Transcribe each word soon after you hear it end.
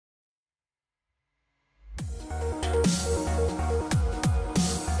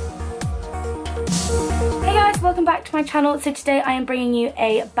welcome back to my channel. So today I am bringing you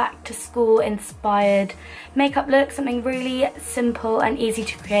a back to school inspired makeup look, something really simple and easy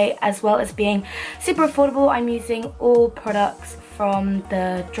to create as well as being super affordable. I'm using all products from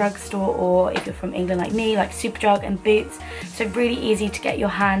the drugstore, or if you're from England like me, like Superdrug and Boots, so really easy to get your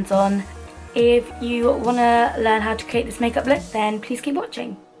hands on. If you want to learn how to create this makeup look, then please keep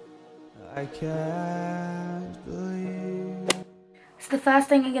watching. I can't believe. So the first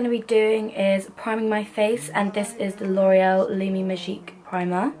thing I'm going to be doing is priming my face, and this is the L'OREAL Lumi Magique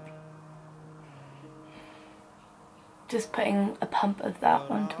primer. Just putting a pump of that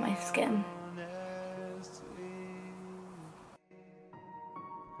onto my skin.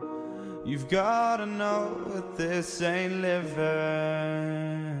 You've gotta know that this ain't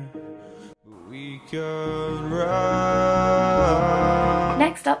living. We could run.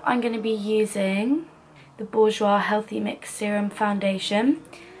 Next up, I'm going to be using the Bourgeois Healthy Mix Serum Foundation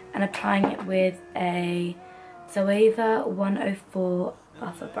and applying it with a Zoeva 104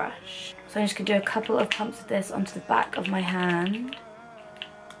 buffer brush. So I'm just going to do a couple of pumps of this onto the back of my hand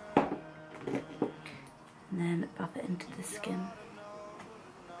and then buff it into the skin.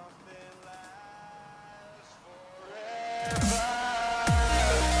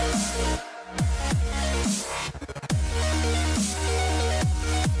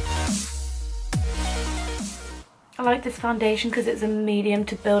 I like this foundation because it's a medium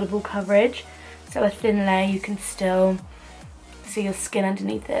to buildable coverage, so a thin layer you can still see your skin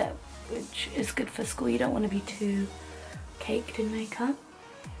underneath it, which is good for school. You don't want to be too caked in makeup.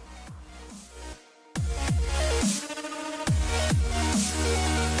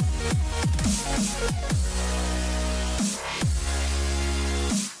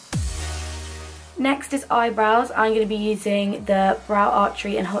 Next is eyebrows. I'm going to be using the Brow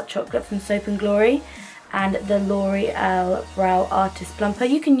Archery and Hot Chocolate from Soap & Glory and the L'OREAL Brow Artist Plumper.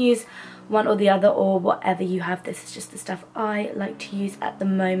 You can use one or the other or whatever you have. This is just the stuff I like to use at the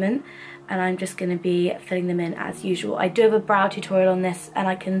moment, and I'm just going to be filling them in as usual. I do have a brow tutorial on this and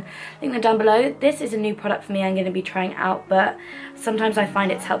I can link them down below. This is a new product for me I'm going to be trying out, but sometimes I find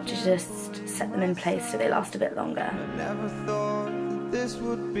it's helped to just set them in place so they last a bit longer. I never thought this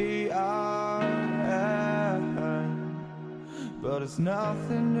would be our end, but it's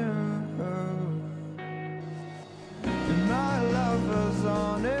nothing new. In my lover's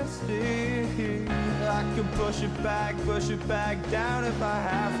honesty, I can push it back down if I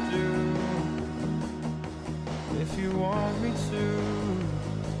have to. If you want me to,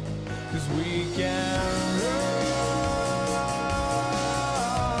 'cause we can run,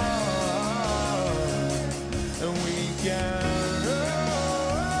 and we can run.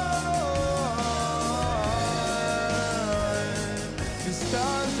 The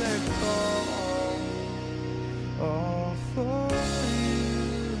stars they fall. All for you.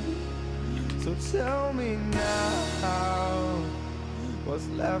 So tell me now, what's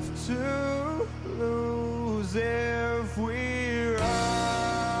left to lose if we run?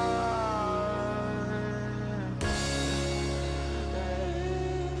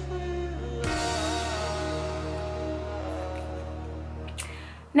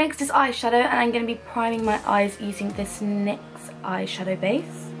 Next is eyeshadow, and I'm going to be priming my eyes using this NYX eyeshadow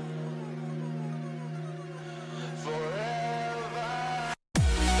base.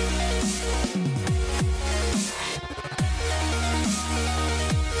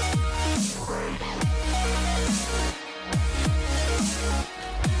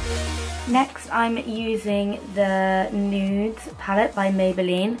 Next, I'm using the Nudes palette by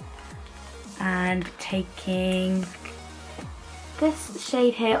Maybelline and taking this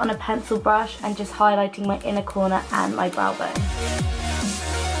shade here on a pencil brush and just highlighting my inner corner and my brow bone.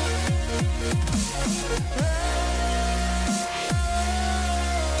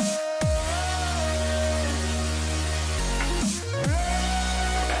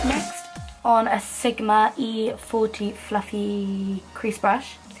 Next, on a Sigma E40 fluffy crease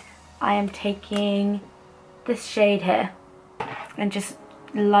brush, I am taking this shade here and just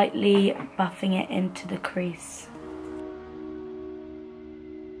lightly buffing it into the crease.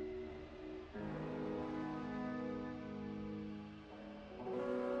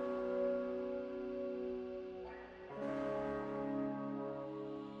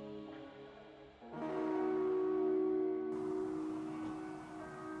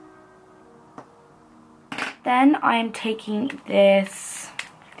 Then I am taking this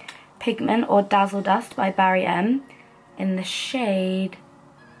Pigment or Dazzle Dust by Barry M in the shade,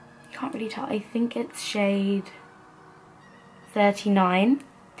 you can't really tell, I think it's shade 39,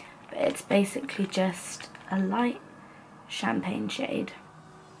 but it's basically just a light champagne shade.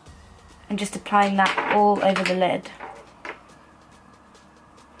 And just applying that all over the lid.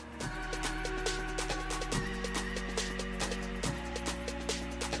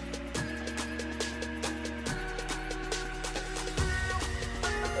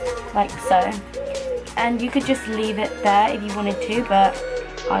 like so. And you could just leave it there if you wanted to, but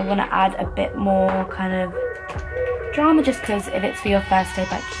I want to add a bit more kind of drama just because if it's for your first day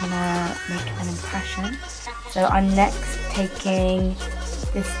back you want to make an impression. So I'm next taking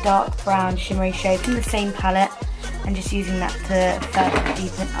this dark brown shimmery shade from the same palette and just using that to further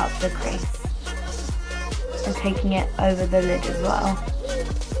deepen up the crease. And taking it over the lid as well.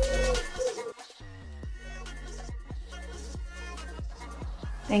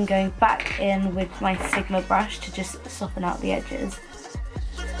 Then going back in with my Sigma brush to just soften out the edges.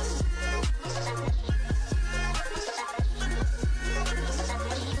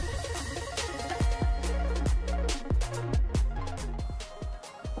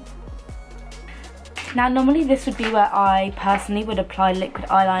 Now normally this would be where I personally would apply liquid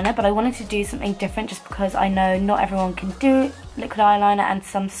eyeliner, but I wanted to do something different just because I know not everyone can do liquid eyeliner and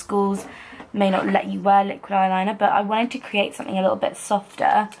some schools may not let you wear liquid eyeliner, but I wanted to create something a little bit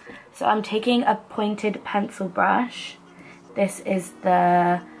softer. So I'm taking a pointed pencil brush. This is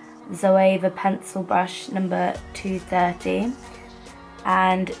the Zoeva pencil brush number 230,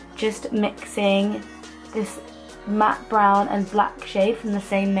 and just mixing this matte brown and black shade from the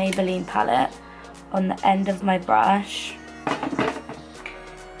same Maybelline palette on the end of my brush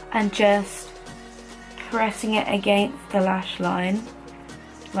and just pressing it against the lash line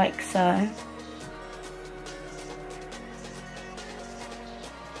like so.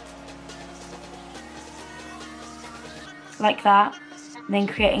 Like that, and then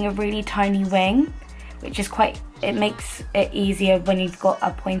creating a really tiny wing, which is it makes it easier when you've got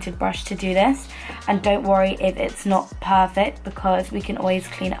a pointed brush to do this. And don't worry if it's not perfect because we can always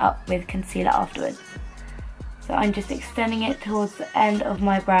clean it up with concealer afterwards. So I'm just extending it towards the end of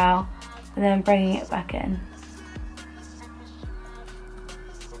my brow and then bringing it back in.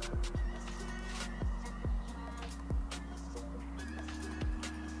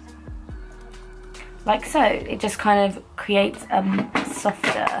 Like so, it just kind of creates a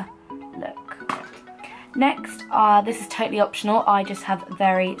softer look. Next, this is totally optional, I just have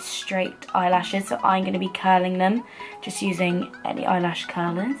very straight eyelashes, so I'm going to be curling them, just using any eyelash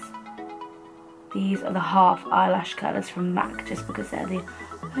curlers. These are the half eyelash curlers from MAC, just because they're the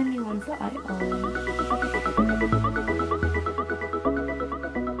only ones that I own.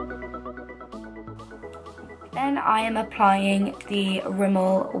 Then I am applying the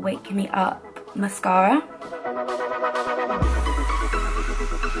RIMMEL Wake Me Up mascara.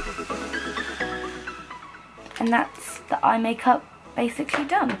 And that's the eye makeup basically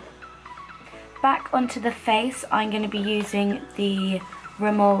done. Back onto the face, I'm going to be using the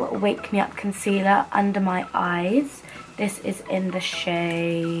Rimmel Wake Me Up concealer under my eyes. This is in the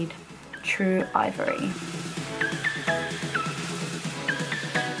shade True Ivory.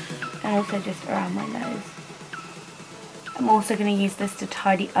 And also just around my nose. I'm also going to use this to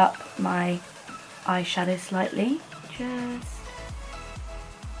tidy up my eyeshadow slightly, just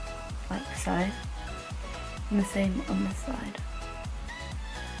like so. And the same on this side.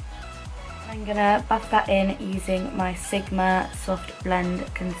 I'm gonna buff that in using my Sigma Soft Blend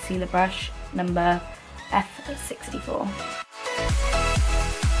Concealer Brush number F64.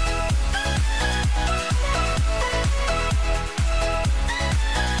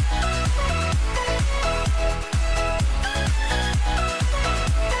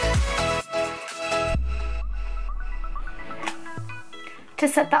 To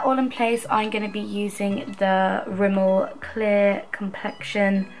set that all in place, I'm going to be using the Rimmel Clear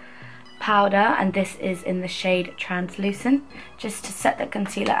Complexion powder, and this is in the shade Translucent, just to set the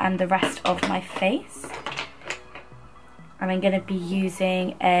concealer and the rest of my face. And I'm going to be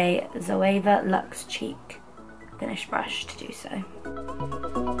using a Zoeva Luxe Cheek finish brush to do so.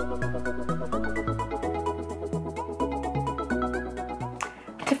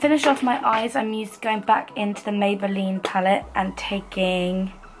 To finish off my eyes, I'm going back into the Maybelline palette and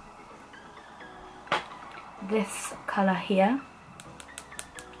taking this colour here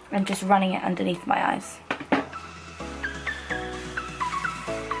and just running it underneath my eyes.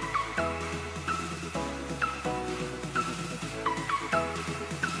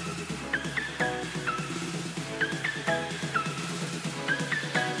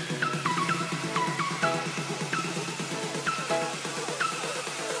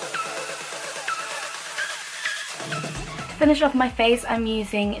 Finish off my face, I'm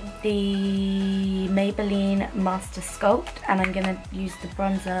using the Maybelline Master Sculpt, and I'm going to use the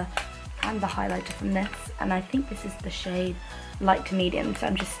bronzer and the highlighter from this, and I think this is the shade light to medium, so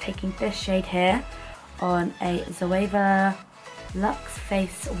I'm just taking this shade here on a Zoeva Luxe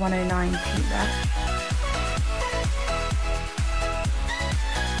Face 109 paintbrush.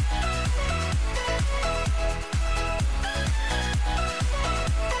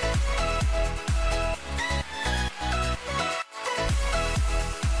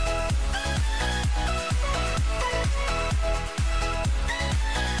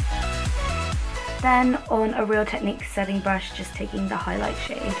 Then on a Real Technique setting brush, just taking the highlight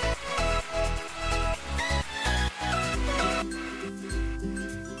shade.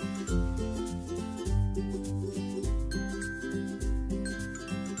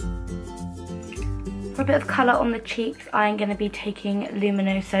 For a bit of colour on the cheeks, I'm going to be taking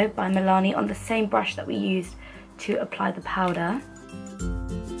Luminoso by Milani on the same brush that we used to apply the powder.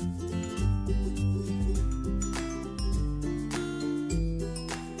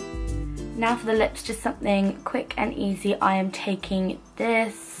 Now for the lips, just something quick and easy. I am taking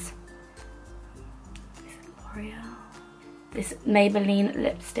this L'Oreal, this Maybelline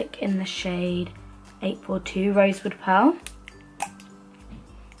lipstick in the shade 842 Rosewood Pearl,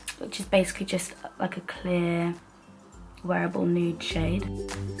 which is basically just like a clear wearable nude shade.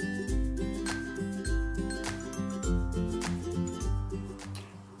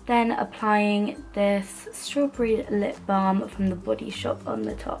 Then applying this strawberry lip balm from the Body Shop on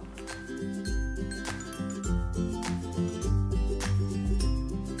the top.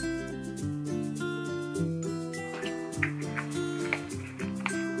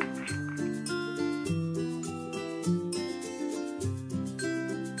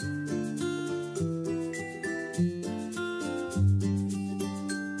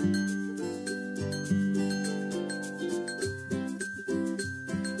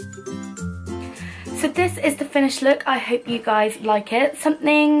 So this is the finished look. I hope you guys like it.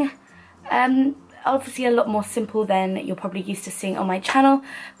 Something obviously a lot more simple than you're probably used to seeing on my channel,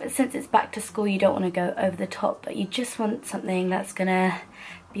 but since it's back to school you don't want to go over the top, but you just want something that's gonna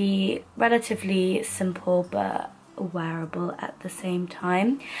be relatively simple but wearable at the same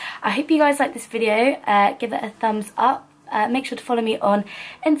time. I hope you guys like this video. Give it a thumbs up. Make sure to follow me on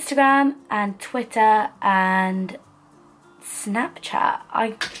Instagram and Twitter and Snapchat.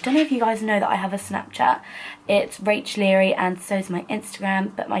 I don't know if you guys know that I have a Snapchat. It's Rach Leary, and so is my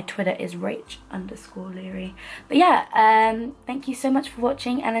Instagram, but my Twitter is Rach_Leary. But yeah, thank you so much for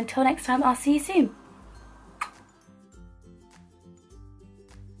watching, and until next time, I'll see you soon.